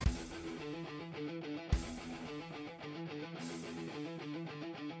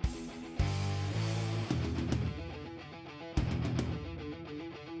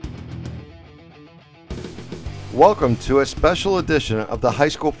Welcome to a special edition of the High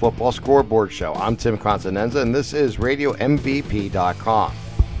School Football Scoreboard Show. I'm Tim Continenza, and this is RadioMVP.com.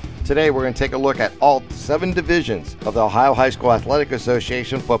 Today, we're going to take a look at all 7 divisions of the Ohio High School Athletic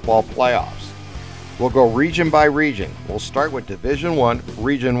Association football playoffs. We'll go region by region. We'll start with Division 1,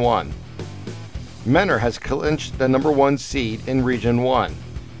 Region 1. Mentor has clinched the number 1 seed in Region 1.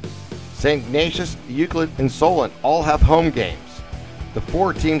 St. Ignatius, Euclid, and Solent all have home games. The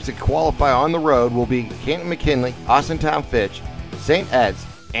 4 teams that qualify on the road will be Canton-McKinley, Austintown-Fitch, St. Ed's,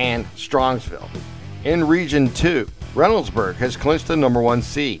 and Strongsville. In Region 2, Reynoldsburg has clinched the number 1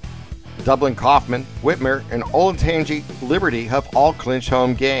 seed. Dublin-Kaufman, Whitmer, and Olentangy Liberty have all clinched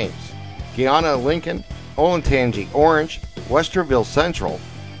home games. Guyana-Lincoln, Olentangy Orange, Westerville Central,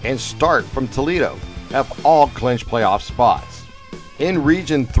 and Start from Toledo have all clinched playoff spots. In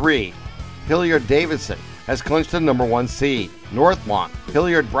Region 3, Hilliard-Davidson has clinched the number 1 seed. Northmont,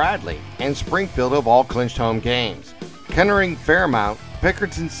 Hilliard-Bradley, and Springfield have all clinched home games. Kettering-Fairmount,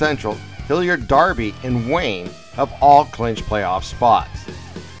 Pickerington Central, Hilliard-Darby, and Wayne have all clinched playoff spots.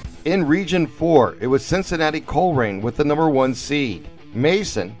 In Region 4, it was Cincinnati-Colerain with the number 1 seed.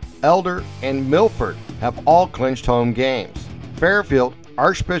 Mason, Elder, and Milford have all clinched home games. Fairfield,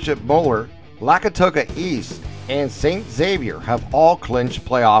 Archbishop Moeller, Lakatoga East, and St. Xavier have all clinched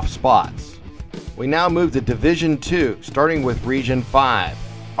playoff spots. We now move to Division 2, starting with Region 5.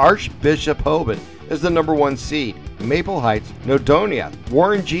 Archbishop Hoban is the number 1 seed. Maple Heights, Nodonia,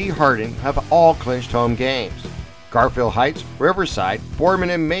 Warren G. Hardin have all clinched home games. Garfield Heights, Riverside, Foreman,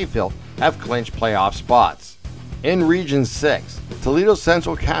 and Mayfield have clinched playoff spots. In Region 6, Toledo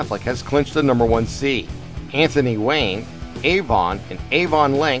Central Catholic has clinched the number 1 seed. Anthony Wayne, Avon, and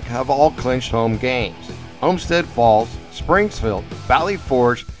Avon Link have all clinched home games. Homestead Falls, Springsfield, Valley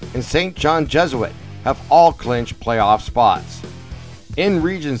Forge, and St. John Jesuit have all clinched playoff spots. In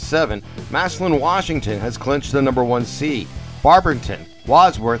Region 7, Massillon, Washington has clinched the number 1 seed. Barberton,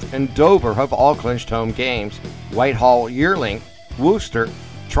 Wadsworth, and Dover have all clinched home games. Whitehall, Yearling, Worcester,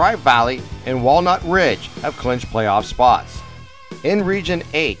 Tri-Valley, and Walnut Ridge have clinched playoff spots. In Region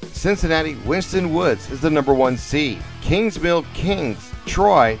 8, Cincinnati Winston Woods is the number 1 seed. Kingsmill Kings,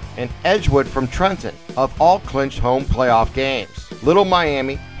 Troy, and Edgewood from Trenton have all clinched home playoff games. Little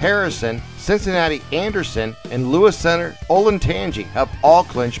Miami, Harrison, Cincinnati Anderson, and Lewis Center Olentangy have all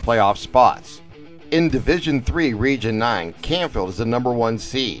clinched playoff spots. In Division 3, Region 9, Canfield is the number 1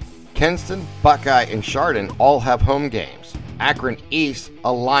 seed. Kenston, Buckeye, and Chardon all have home games. Akron East,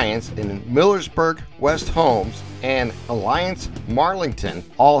 Alliance, and Millersburg West Holmes, and Alliance Marlington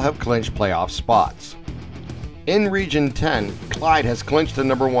all have clinched playoff spots. In Region 10, Clyde has clinched the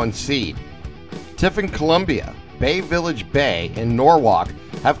number 1 seed. Tiffin Columbia, Bay Village Bay, and Norwalk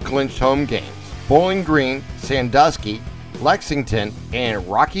have clinched home games. Bowling Green, Sandusky, Lexington, and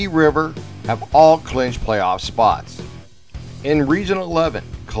Rocky River have all clinched playoff spots. In Region 11,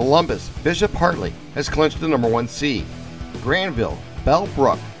 Columbus Bishop Hartley has clinched the number 1 seed. Granville,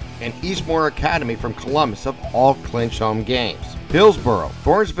 Bellbrook, and Eastmore Academy from Columbus have all clinched home games. Hillsboro,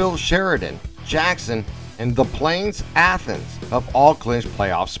 Thornsville Sheridan, Jackson, and The Plains Athens have all clinched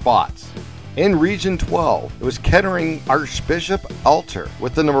playoff spots. In Region 12, it was Kettering Archbishop Alter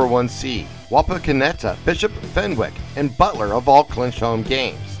with the number 1 seed. Wapakoneta, Bishop Fenwick, and Butler have all clinched home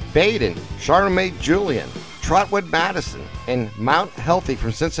games. Baden, Charlemagne Julian, Trotwood Madison, and Mount Healthy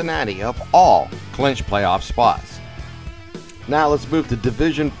from Cincinnati have all clinched playoff spots. Now let's move to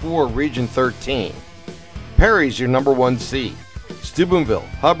Division 4, Region 13. Perry's your number 1 seed. Steubenville,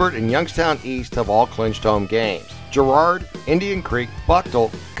 Hubbard, and Youngstown East have all clinched home games. Girard, Indian Creek,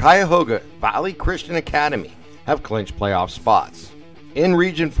 Buckle, Cuyahoga Valley Christian Academy have clinched playoff spots. In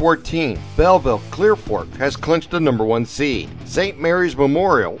Region 14, Belleville Clear Fork has clinched the number 1 seed. St. Mary's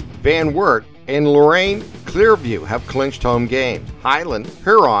Memorial, Van Wert, and Lorraine Clearview have clinched home games. Highland,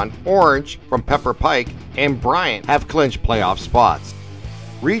 Huron, Orange from Pepper Pike, and Bryant have clinched playoff spots.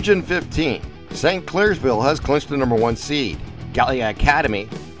 Region 15, St. Clairsville has clinched the number 1 seed. Gallia Academy,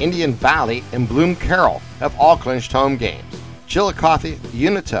 Indian Valley, and Bloom Carroll have all clinched home games. Chillicothe,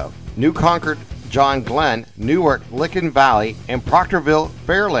 Unito, New Concord, John Glenn, Newark, Licking Valley, and Proctorville,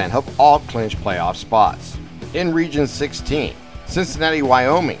 Fairland have all clinched playoff spots. In Region 16, Cincinnati,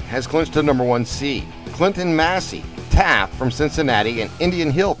 Wyoming has clinched the number 1 seed. Clinton Massey, Taft from Cincinnati, and Indian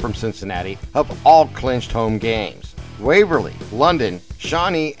Hill from Cincinnati have all clinched home games. Waverly, London,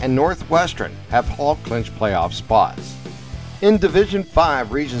 Shawnee, and Northwestern have all clinched playoff spots. In Division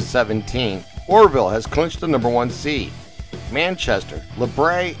 5, Region 17, Orville has clinched the number 1 seed. Manchester,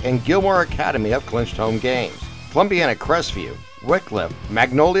 LeBray, and Gilmore Academy have clinched home games. Columbiana Crestview, Wickliffe,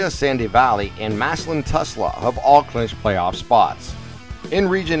 Magnolia Sandy Valley, and Massillon Tuslaw have all clinched playoff spots. In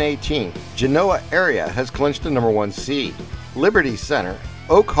Region 18, Genoa area has clinched the number 1 seed. Liberty Center,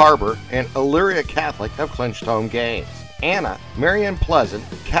 Oak Harbor, and Elyria Catholic have clinched home games. Anna, Marion Pleasant,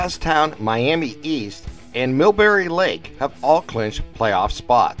 Casstown, Miami East, and Millbury Lake have all clinched playoff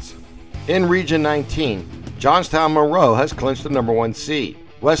spots. In Region 19, Johnstown Monroe has clinched the number 1 seed.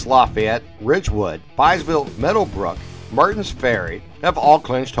 West Lafayette, Ridgewood, Byesville, Meadowbrook, Martins Ferry have all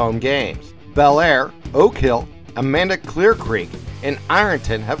clinched home games. Bel Air, Oak Hill, Amanda Clear Creek, and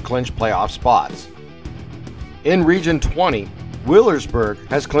Ironton have clinched playoff spots. In Region 20, Wheelersburg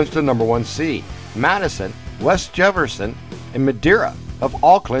has clinched the number 1 seed. Madison, West Jefferson, and Madeira have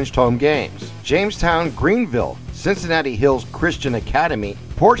all clinched home games. Jamestown, Greenville, Cincinnati Hills Christian Academy,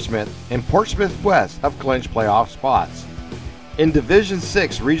 Portsmouth, and Portsmouth West have clinched playoff spots. In Division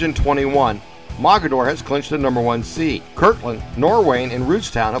 6, Region 21, Mogadore has clinched the number 1 seed. Kirtland, Norwayne, and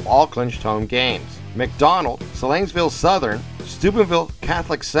Rootstown have all clinched home games. McDonald, Selanesville Southern, Steubenville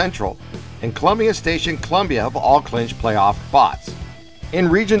Catholic Central, and Columbia Station Columbia have all clinched playoff spots. In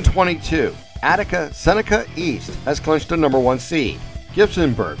Region 22, Attica Seneca East has clinched the number 1 seed.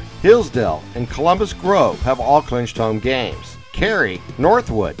 Gibsonburg, Hillsdale, and Columbus Grove have all clinched home games. Cary,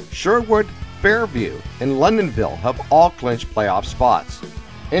 Northwood, Sherwood, Fairview, and Londonville have all clinched playoff spots.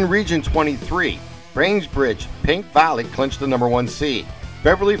 In Region 23, Bainbridge, Pink Valley clinched the number 1 seed.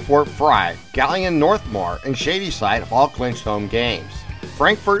 Beverly Fort Fry, Galion Northmore, and Shadyside have all clinched home games.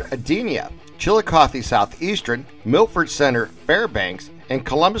 Frankfort, Adenia, Chillicothe Southeastern, Milford Center, Fairbanks, and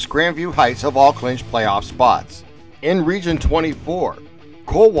Columbus Grandview Heights have all clinched playoff spots. In Region 24,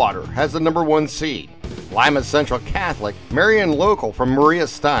 Coldwater has the number 1 seed. Lima Central Catholic, Marion Local from Maria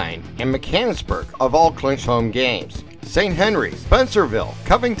Stein, and Mechanicsburg have all clinched home games. St. Henry's, Spencerville,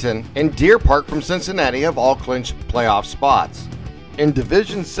 Covington, and Deer Park from Cincinnati have all clinched playoff spots. In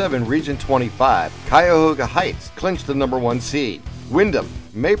Division 7, Region 25, Cuyahoga Heights clinched the number 1 seed. Windham,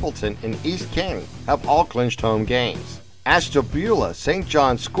 Mapleton, and East Caney have all clinched home games. Ashtabula St.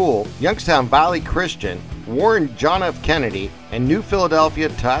 John's School, Youngstown Valley Christian, Warren John F. Kennedy, and New Philadelphia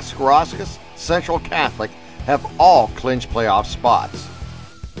Tascarauskas Central Catholic have all clinched playoff spots.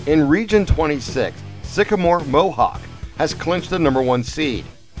 In Region 26, Sycamore Mohawk has clinched the number 1 seed.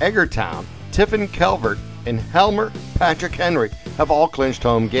 Eggertown, Tiffin Calvert, and Helmer Patrick Henry have all clinched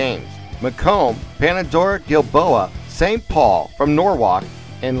home games. Macomb, Panadora Gilboa, St. Paul from Norwalk,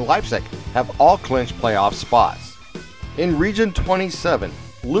 and Leipzig have all clinched playoff spots. In Region 27,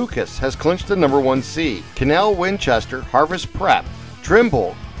 Lucas has clinched the number 1 seed. Canal Winchester, Harvest Prep,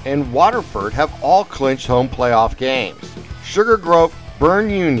 Trimble, and Waterford have all clinched home playoff games. Sugar Grove, Bern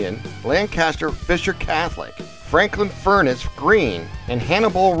Union, Lancaster Fisher Catholic, Franklin Furnace Green, and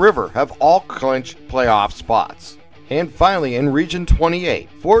Hannibal River have all clinched playoff spots. And finally, in Region 28,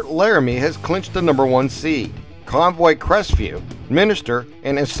 Fort Laramie has clinched the number 1 seed. Convoy Crestview, Minister,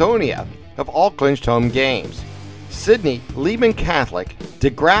 and Estonia have all clinched home games. Sydney Lehman Catholic,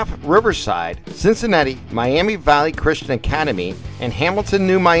 DeGraff Riverside, Cincinnati Miami Valley Christian Academy, and Hamilton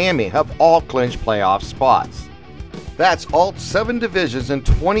New Miami have all clinched playoff spots. That's all 7 divisions and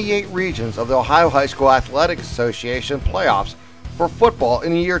 28 regions of the Ohio High School Athletic Association playoffs for football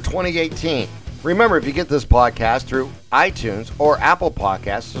in the year 2018. Remember, if you get this podcast through iTunes or Apple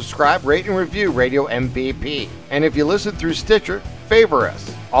Podcasts, subscribe, rate, and review Radio MVP. And if you listen through Stitcher, favor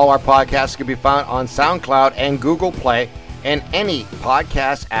us. All our podcasts can be found on SoundCloud and Google Play and any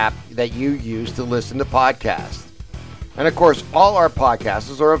podcast app that you use to listen to podcasts. And of course, all our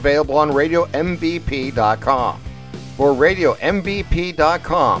podcasts are available on RadioMVP.com. For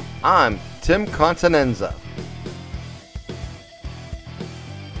RadioMVP.com, I'm Tim Continenza.